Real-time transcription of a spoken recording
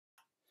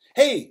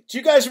Hey, do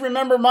you guys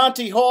remember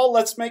Monty Hall?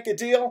 Let's make a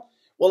deal.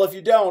 Well, if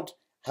you don't,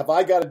 have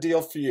I got a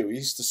deal for you? He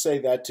used to say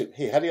that too.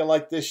 Hey, how do you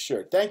like this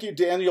shirt? Thank you,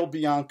 Daniel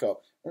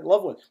Bianco. I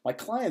love it. My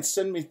clients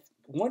send me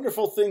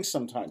wonderful things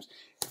sometimes.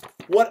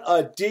 What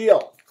a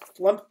deal.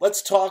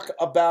 Let's talk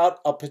about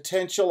a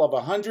potential of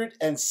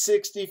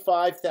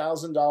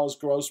 $165,000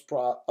 gross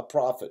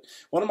profit.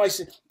 One of my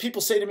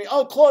people say to me,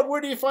 oh, Claude,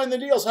 where do you find the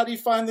deals? How do you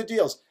find the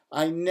deals?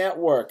 I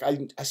network.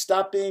 I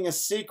stop being a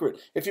secret.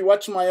 If you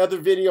watch my other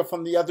video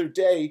from the other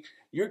day,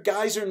 your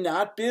guys are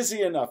not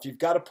busy enough. You've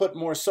got to put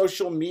more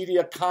social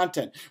media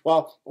content.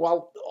 While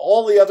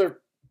all the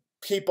other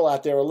people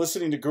out there are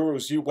listening to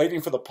gurus, you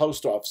waiting for the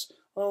post office.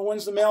 Oh,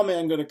 when's the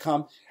mailman going to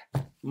come?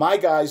 My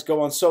guys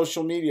go on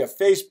social media,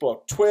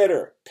 Facebook,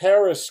 Twitter,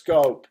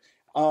 Periscope,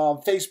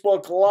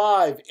 Facebook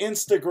Live,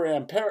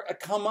 Instagram.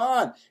 Come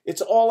on.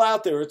 It's all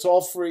out there. It's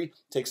all free. It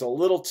takes a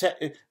little,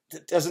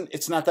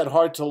 it's not that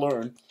hard to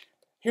learn.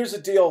 Here's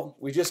a deal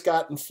we just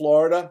got in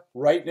Florida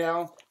right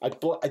now. I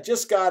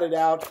just got it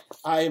out.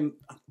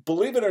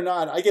 Believe it or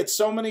not, I get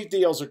so many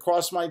deals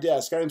across my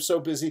desk. I am so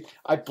busy.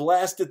 I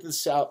blasted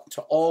this out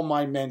to all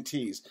my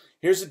mentees.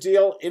 Here's a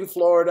deal in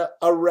Florida,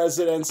 a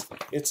residence.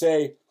 It's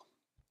a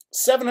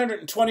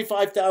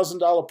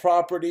 $725,000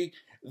 property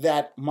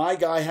that my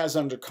guy has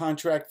under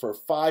contract for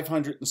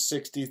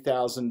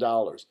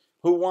 $560,000.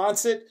 Who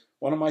wants it?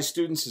 One of my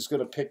students is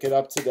going to pick it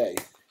up today.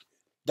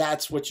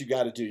 That's what you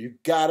got to do.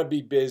 You've got to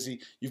be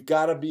busy. You've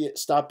got to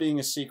stop being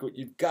a secret.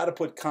 You've got to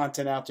put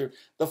content out there.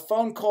 The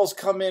phone calls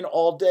come in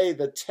all day,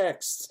 the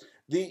texts,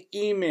 the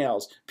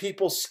emails.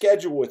 People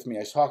schedule with me.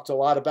 I talked a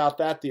lot about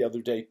that the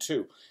other day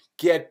too.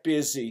 Get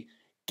busy.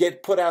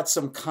 Put out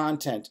some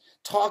content.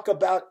 Talk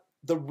about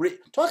the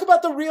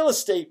real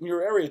estate in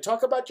your area.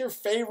 Talk about your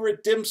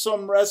favorite dim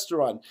sum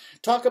restaurant.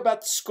 Talk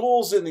about the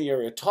schools in the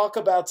area. Talk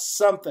about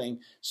something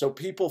so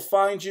people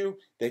find you,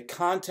 they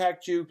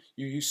contact you,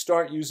 you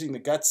start using the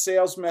gut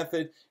sales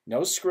method.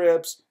 No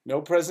scripts, no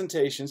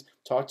presentations.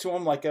 Talk to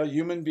them like a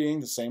human being,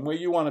 the same way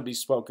you want to be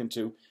spoken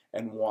to,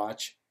 and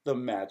watch the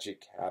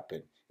magic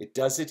happen. It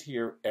does it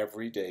here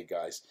every day,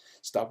 guys.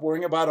 Stop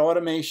worrying about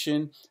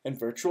automation and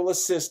virtual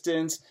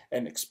assistants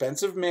and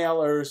expensive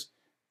mailers.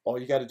 All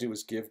you got to do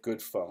is give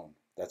good phone.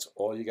 That's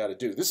all you got to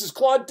do. This is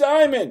Claude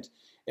Diamond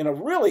in a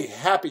really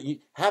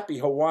happy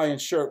Hawaiian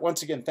shirt.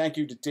 Once again, thank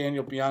you to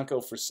Daniel Bianco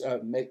for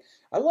I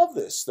love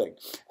this thing.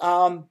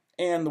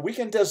 And the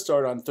weekend does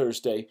start on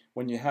Thursday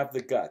when you have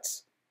the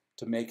guts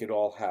to make it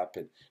all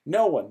happen.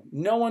 No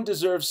one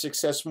deserves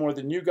success more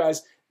than you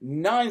guys.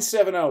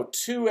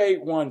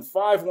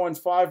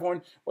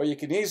 970-281-5151, or you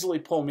can easily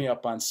pull me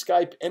up on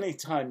Skype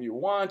anytime you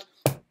want.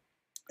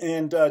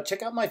 And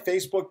check out my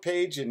Facebook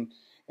page and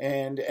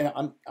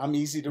I'm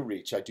easy to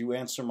reach. I do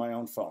answer my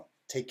own phone.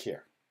 Take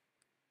care.